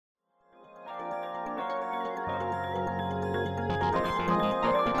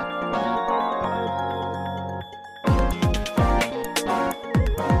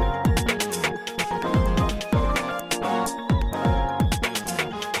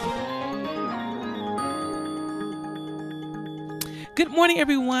Good morning,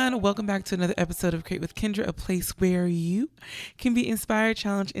 everyone. Welcome back to another episode of Create with Kendra, a place where you can be inspired,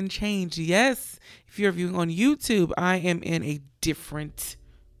 challenged, and changed. Yes, if you're viewing on YouTube, I am in a different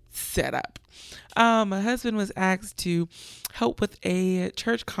setup. My husband was asked to help with a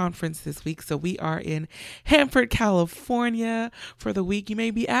church conference this week, so we are in Hanford, California for the week. You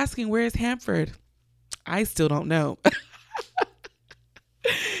may be asking, where is Hanford? I still don't know.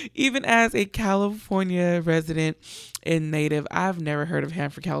 Even as a California resident and native, I've never heard of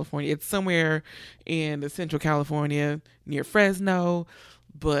Hanford, California. It's somewhere in the central California near Fresno,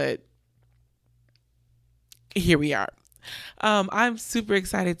 but here we are. I'm super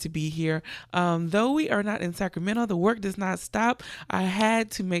excited to be here. Though we are not in Sacramento, the work does not stop. I had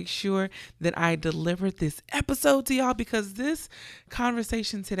to make sure that I delivered this episode to y'all because this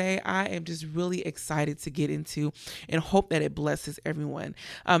conversation today, I am just really excited to get into and hope that it blesses everyone.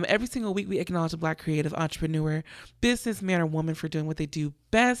 Every single week, we acknowledge a Black creative entrepreneur, businessman, or woman for doing what they do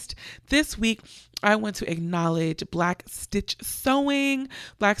best. This week, I want to acknowledge Black Stitch Sewing.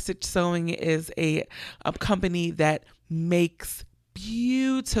 Black Stitch Sewing is a company that makes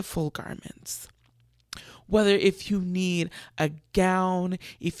beautiful garments. Whether if you need a gown,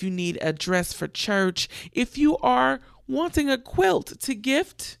 if you need a dress for church, if you are wanting a quilt to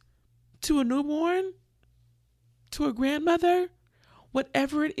gift to a newborn, to a grandmother,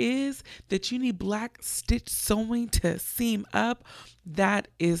 whatever it is that you need Black Stitch Sewing to seam up, that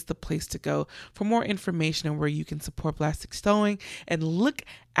is the place to go. For more information on where you can support Black Stitch Sewing and look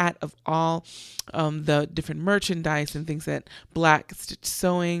at of all the different merchandise and things that Black Stitch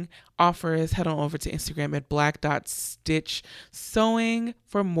Sewing offers, head on over to Instagram at black.stitchsewing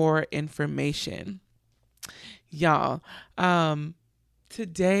for more information. Y'all,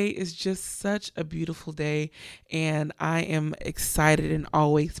 today is just such a beautiful day, and I am excited and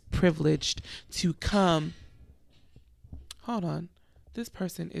always privileged to come. Hold on. This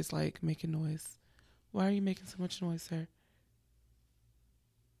person is like making noise. Why are you making so much noise, sir?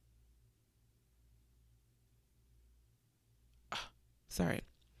 Sorry.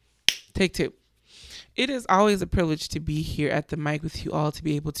 Take two. It is always a privilege to be here at the mic with you all, to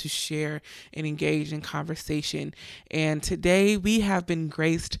be able to share and engage in conversation. And today we have been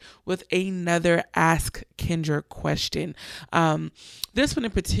graced with another Ask Kendra question. This one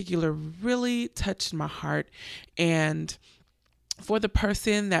in particular really touched my heart. And for the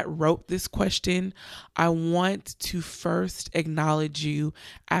person that wrote this question, I want to first acknowledge you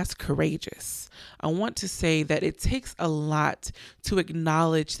as courageous. I want to say that it takes a lot to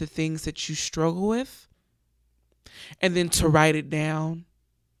acknowledge the things that you struggle with, and then to write it down,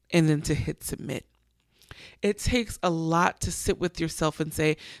 and then to hit submit. It takes a lot to sit with yourself and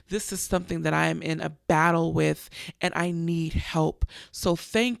say, this is something that I am in a battle with, and I need help. So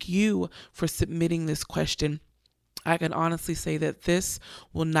thank you for submitting this question. I can honestly say that this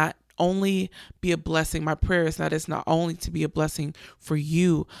will not only be a blessing. My prayer is that it's not only to be a blessing for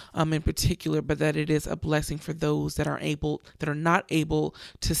you in particular, but that it is a blessing for those that are not able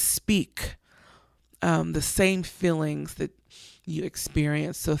to speak the same feelings that you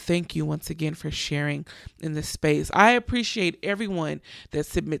experience. So thank you once again for sharing in this space. I appreciate everyone that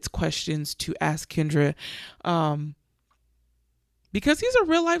submits questions to Ask Kendra because these are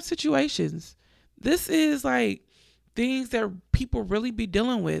real life situations. This is like things that people really be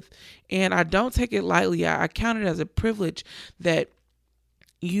dealing with. And I don't take it lightly. I count it as a privilege that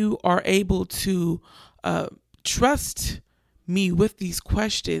you are able to trust me with these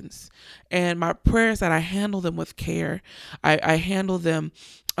questions. And my prayer is that I handle them with care. I handle them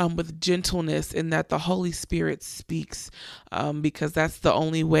with gentleness, and that the Holy Spirit speaks, because that's the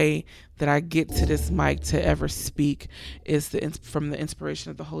only way that I get to this mic to ever speak is from the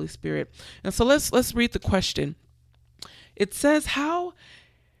inspiration of the Holy Spirit. And so let's read the question. It says, how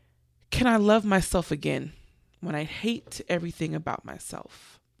can I love myself again when I hate everything about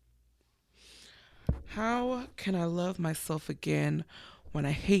myself? How can I love myself again when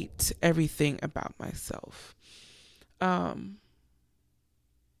I hate everything about myself?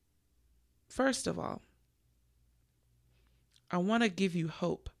 First of all, I want to give you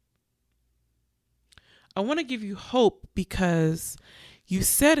hope. I want to give you hope because you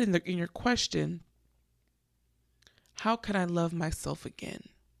said in your question, how can I love myself again?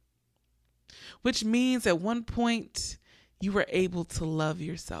 Which means at one point you were able to love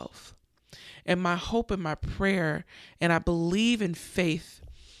yourself. And my hope and my prayer, and I believe in faith,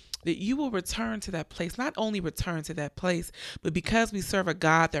 that you will return to that place. Not only return to that place, but because we serve a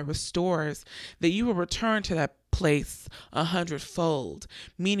God that restores, that you will return to that place 100-fold.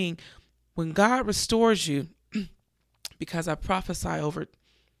 Meaning, when God restores you, because I prophesy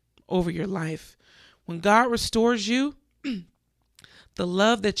over your life, when God restores you, The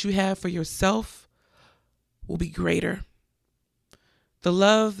love that you have for yourself will be greater. The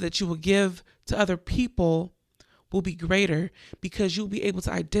love that you will give to other people will be greater because you'll be able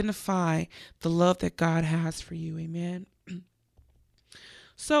to identify the love that God has for you. Amen.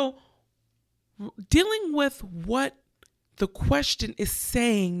 So, dealing with what the question is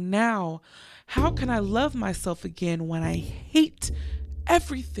saying now, how can I love myself again when I hate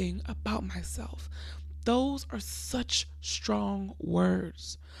everything about myself? Those are such strong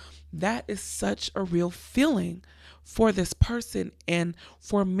words. That is such a real feeling for this person and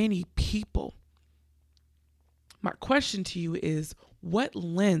for many people. My question to you is, what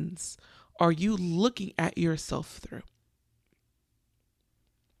lens are you looking at yourself through?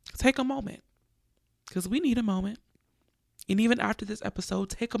 Take a moment, because we need a moment. And even after this episode,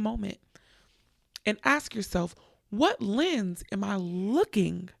 take a moment and ask yourself, what lens am I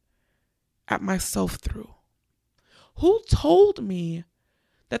looking at myself through? Who told me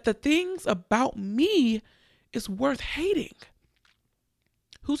that the things about me is worth hating?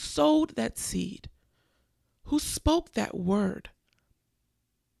 Who sowed that seed? Who spoke that word?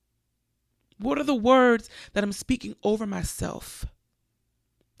 What are the words that I'm speaking over myself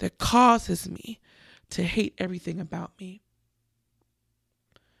that causes me to hate everything about me?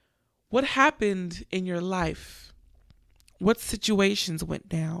 What happened in your life? What situations went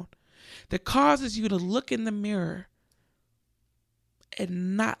down that causes you to look in the mirror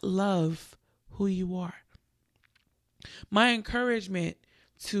and not love who you are? My encouragement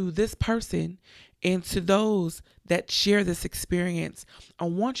to this person and to those that share this experience, I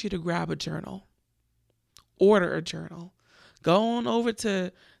want you to grab a journal. Order a journal. Go on over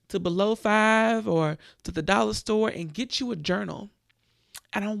to Below 5 or to the dollar store and get you a journal.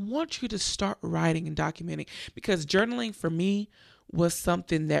 And I want you to start writing and documenting, because journaling for me was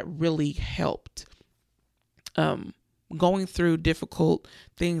something that really helped. Going through difficult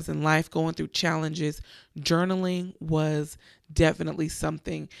things in life, going through challenges, journaling was definitely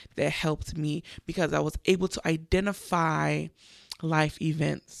something that helped me, because I was able to identify life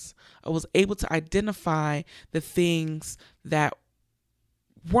events. I was able to identify the things that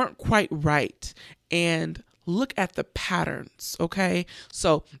weren't quite right and look at the patterns, okay?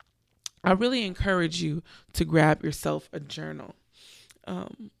 So I really encourage you to grab yourself a journal.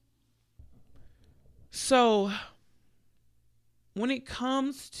 So when it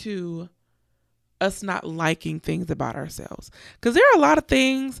comes to us not liking things about ourselves, because there are a lot of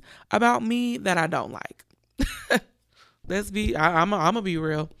things about me that I don't like. I'm gonna be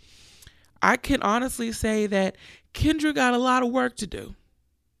real. I can honestly say that Kendra got a lot of work to do.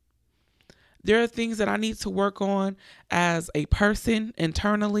 There are things that I need to work on as a person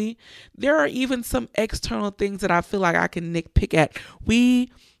internally. There are even some external things that I feel like I can nitpick at.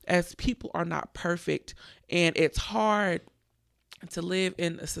 We as people are not perfect, and it's hard to live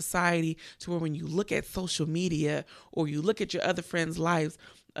in a society to where when you look at social media or you look at your other friends' lives,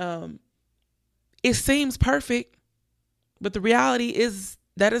 it seems perfect, but the reality is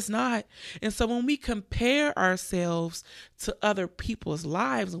that it's not. And so when we compare ourselves to other people's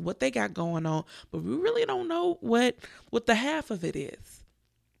lives and what they got going on, but we really don't know what the half of it is.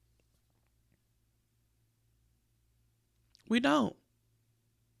 We don't.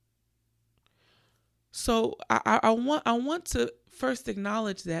 So I want to first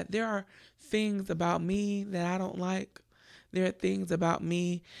acknowledge that there are things about me that I don't like. There are things about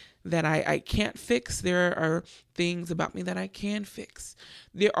me that I can't fix. There are things about me that I can fix.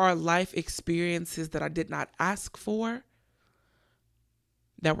 There are life experiences that I did not ask for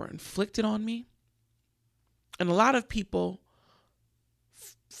that were inflicted on me. And a lot of people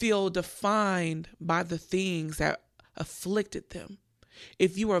feel defined by the things that afflicted them.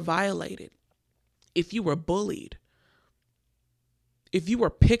 If you were violated, if you were bullied, if you were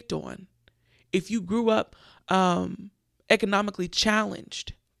picked on, if you grew up economically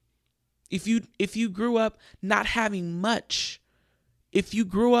challenged, if you grew up not having much, if you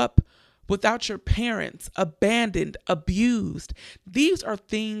grew up without your parents, abandoned, abused, these are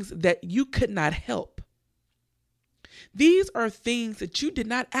things that you could not help. These are things that you did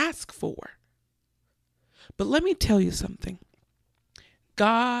not ask for. But let me tell you something.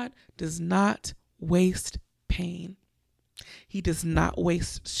 God does not waste pain. He does not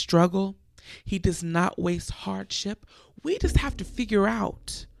waste struggle. He does not waste hardship. We just have to figure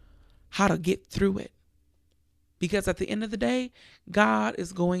out how to get through it. Because at the end of the day, God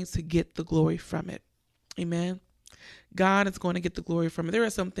is going to get the glory from it. Amen. God is going to get the glory from it. There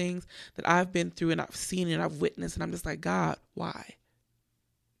are some things that I've been through and I've seen and I've witnessed, and I'm just like, God, why?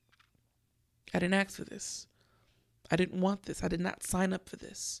 I didn't ask for this. I didn't want this. I did not sign up for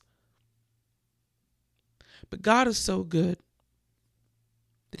this. But God is so good.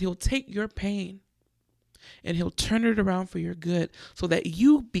 that he'll take your pain and he'll turn it around for your good so that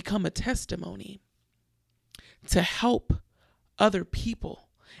you become a testimony to help other people,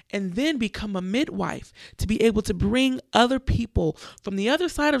 and then become a midwife to be able to bring other people from the other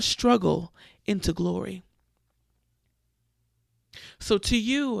side of struggle into glory. So to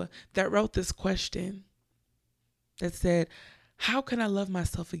you that wrote this question that said, how can I love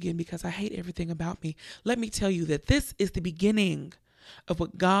myself again because I hate everything about me? Let me tell you that this is the beginning of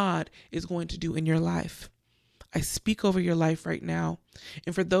what God is going to do in your life. I speak over your life right now.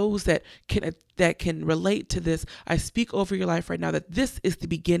 And for those that can relate to this, I speak over your life right now that this is the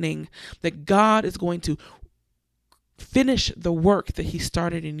beginning, that God is going to finish the work that he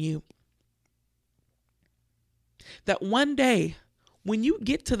started in you. That one day, when you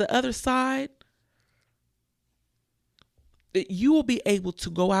get to the other side, that you will be able to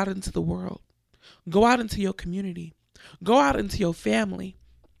go out into the world, go out into your community, go out into your family,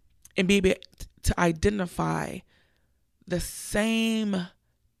 and be able to identify the same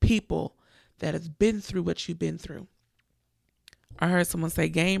people that have been through what you've been through. I heard someone say,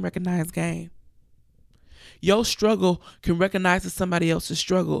 game recognize game. Your struggle can recognize somebody else's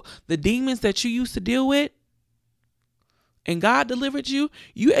struggle. The demons that you used to deal with and God delivered you,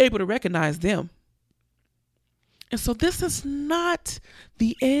 you're able to recognize them. And so this is not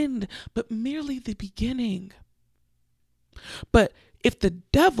the end, but merely the beginning. But if the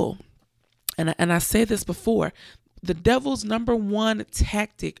devil, and I said this before, the devil's number one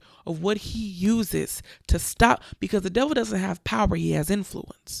tactic of what he uses to stop, because the devil doesn't have power, he has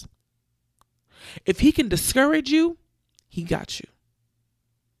influence. If he can discourage you, he got you.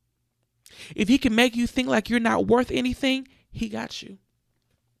 If he can make you think like you're not worth anything, he got you.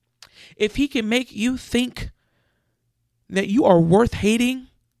 If he can make you think that you are worth hating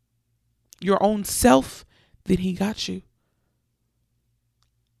your own self, then he got you.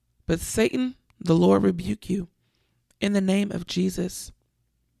 But Satan, the Lord rebuke you in the name of Jesus.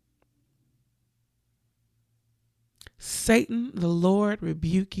 Satan, the Lord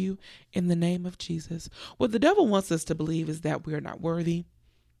rebuke you in the name of Jesus. What the devil wants us to believe is that we are not worthy.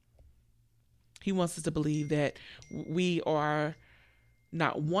 He wants us to believe that we are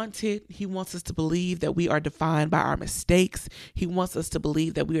not wanted. He wants us to believe that we are defined by our mistakes. He wants us to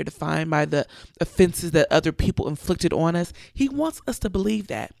believe that we are defined by the offenses that other people inflicted on us. He wants us to believe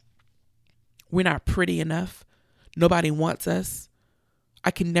that we're not pretty enough. Nobody wants us.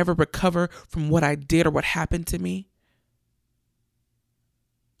 I can never recover from what I did or what happened to me.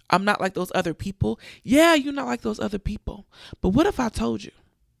 I'm not like those other people. Yeah, you're not like those other people. But what if I told you?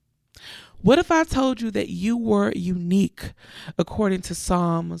 What if I told you that you were unique according to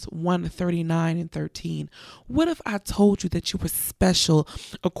Psalms 139 and 13? What if I told you that you were special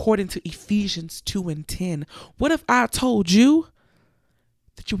according to Ephesians 2 and 10? What if I told you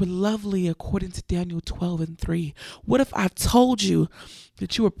that you were lovely according to Daniel 12 and 3? What if I told you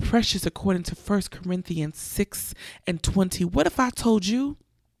that you were precious according to 1 Corinthians 6 and 20? What if I told you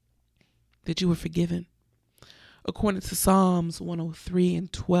that you were forgiven according to Psalms 103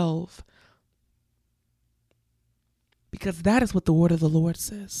 and 12? Because that is what the word of the Lord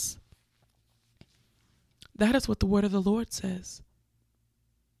says. That is what the word of the Lord says.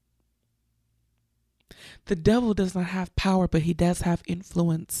 The devil does not have power, but he does have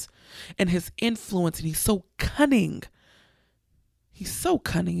influence. And his influence, and he's so cunning. He's so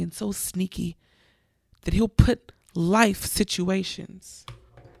cunning and so sneaky that he'll put life situations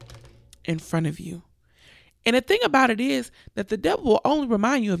in front of you. And the thing about it is that the devil will only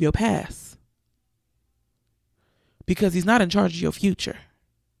remind you of your past, because he's not in charge of your future.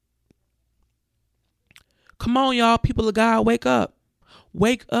 Come on, y'all, people of God, wake up.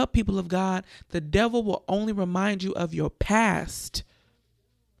 Wake up, people of God. The devil will only remind you of your past,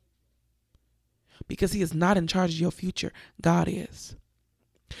 because he is not in charge of your future. God is.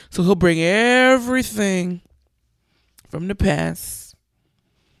 So he'll bring everything from the past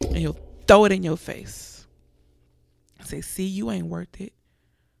and he'll throw it in your face. Say, see, you ain't worth it.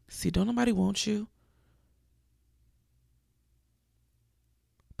 See, don't nobody want you.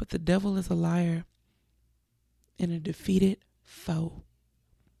 But the devil is a liar and a defeated foe.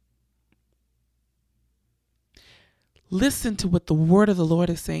 Listen to what the word of the Lord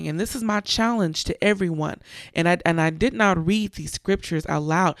is saying. And this is my challenge to everyone. And I did not read these scriptures out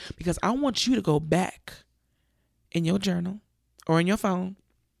loud because I want you to go back in your journal or in your phone.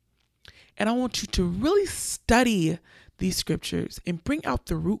 And I want you to really study these scriptures and bring out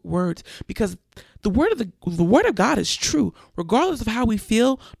the root words, because the word of God is true, regardless of how we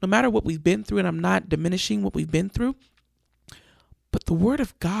feel, no matter what we've been through. And I'm not diminishing what we've been through, but the word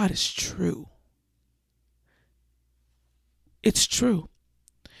of God is true. It's true.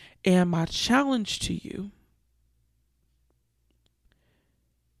 And my challenge to you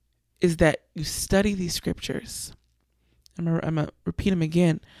is that you study these scriptures. I'm going to repeat them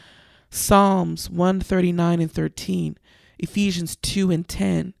again. Psalms 139 and 13, Ephesians 2 and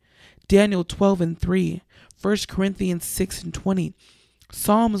 10, Daniel 12 and 3, 1 Corinthians 6 and 20,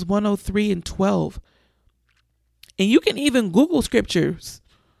 Psalms 103 and 12. And you can even Google scriptures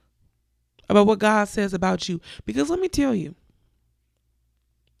about what God says about you. Because let me tell you,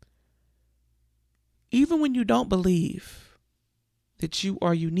 even when you don't believe that you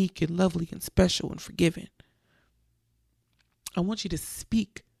are unique and lovely and special and forgiven, I want you to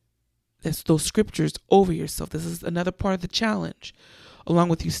speak those scriptures over yourself. This is another part of the challenge. Along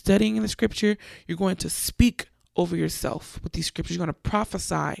with you studying in the scripture, you're going to speak over yourself with these scriptures. You're going to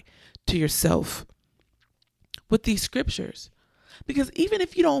prophesy to yourself with these scriptures. Because even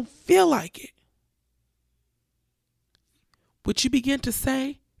if you don't feel like it, what you begin to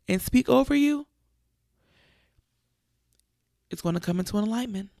say and speak over you, it's going to come into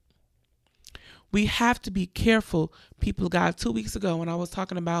alignment. We have to be careful, people of God. 2 weeks ago when I was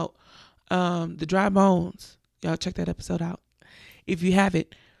talking about the dry bones, y'all check that episode out if you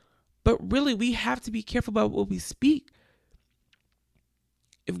haven't. But really, we have to be careful about what we speak.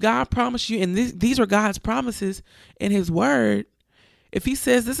 If God promised you, and these are God's promises in his word, if he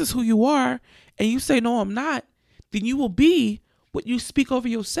says this is who you are and you say, no, I'm not, then you will be what you speak over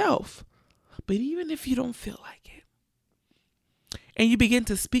yourself. But even if you don't feel like it, and you begin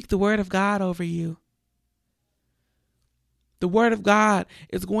to speak the word of God over you, the word of God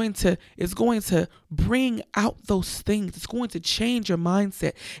is going to bring out those things. It's going to change your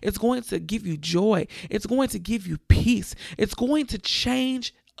mindset. It's going to give you joy. It's going to give you peace. It's going to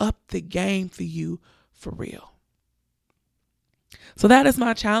change up the game for you for real. So that is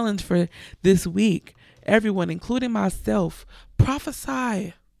my challenge for this week. Everyone, including myself,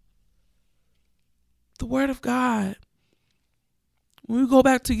 prophesy the word of God. When we go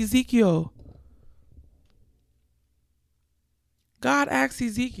back to Ezekiel, God asks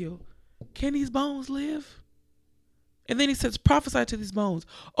Ezekiel, can these bones live? And then he says, prophesy to these bones.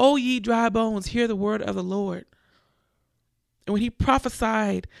 O ye dry bones, hear the word of the Lord. And when he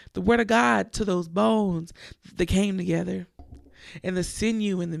prophesied the word of God to those bones, they came together. And the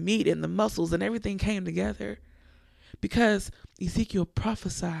sinew and the meat and the muscles and everything came together. Because Ezekiel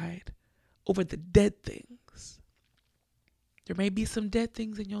prophesied over the dead things. There may be some dead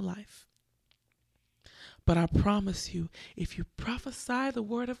things in your life. But I promise you, if you prophesy the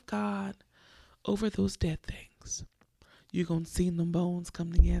word of God over those dead things, you're going to see them bones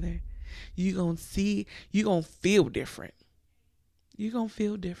come together. You're going to feel different. You're going to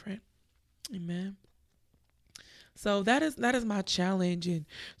feel different. Amen. So that is my challenge. And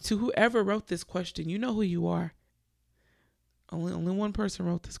to whoever wrote this question, you know who you are. Only one person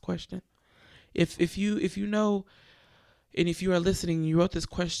wrote this question. If you know, and if you are listening, you wrote this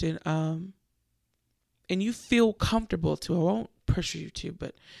question, and you feel comfortable to, I won't pressure you to,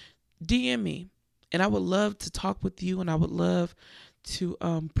 but DM me. And I would love to talk with you, and I would love to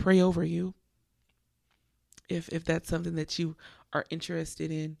pray over you if that's something that you are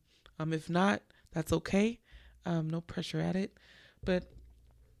interested in. If not, that's okay. No pressure at it. But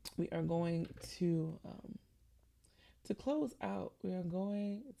we are going to close out. We are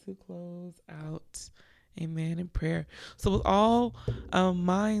going to close out. Amen. In prayer. So with all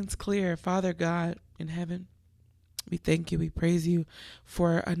minds clear, Father God in heaven, we thank you. We praise you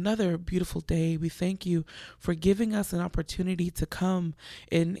for another beautiful day. We thank you for giving us an opportunity to come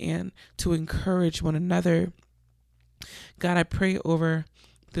in and to encourage one another. God, I pray over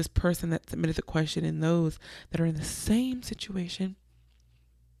this person that submitted the question and those that are in the same situation.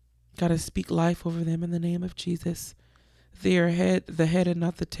 God, I speak life over them in the name of Jesus. They are the head and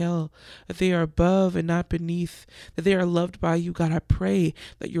not the tail, that they are above and not beneath, that they are loved by you. God, I pray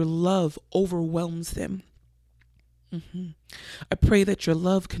that your love overwhelms them. I pray that your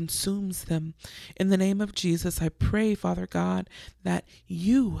love consumes them. In the name of Jesus, I pray, Father God, that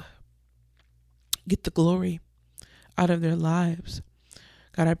you get the glory out of their lives.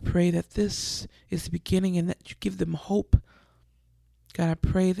 God, I pray that this is the beginning and that you give them hope. God, I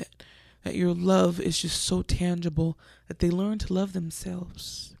pray that your love is just so tangible that they learn to love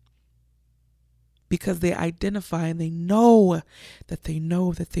themselves because they identify and they know that they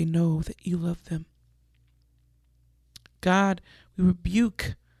know that they know that you love them. God, we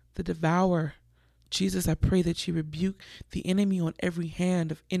rebuke the devourer. Jesus, I pray that you rebuke the enemy on every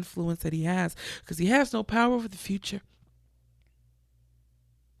hand of influence that he has, because he has no power over the future.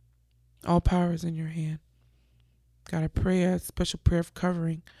 All power is in your hand. God, I pray a special prayer of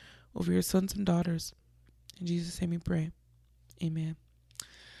covering over your sons and daughters. In Jesus' name we pray. Amen.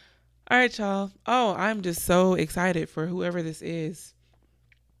 All right, y'all. Oh, I'm just so excited for whoever this is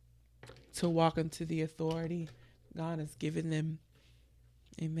to walk into the authority God has given them.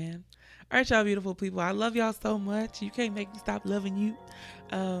 Amen. All right, y'all beautiful people. I love y'all so much. You can't make me stop loving you.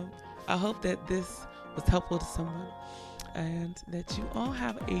 I hope that this was helpful to someone and that you all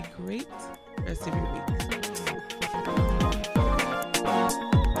have a great rest of your week.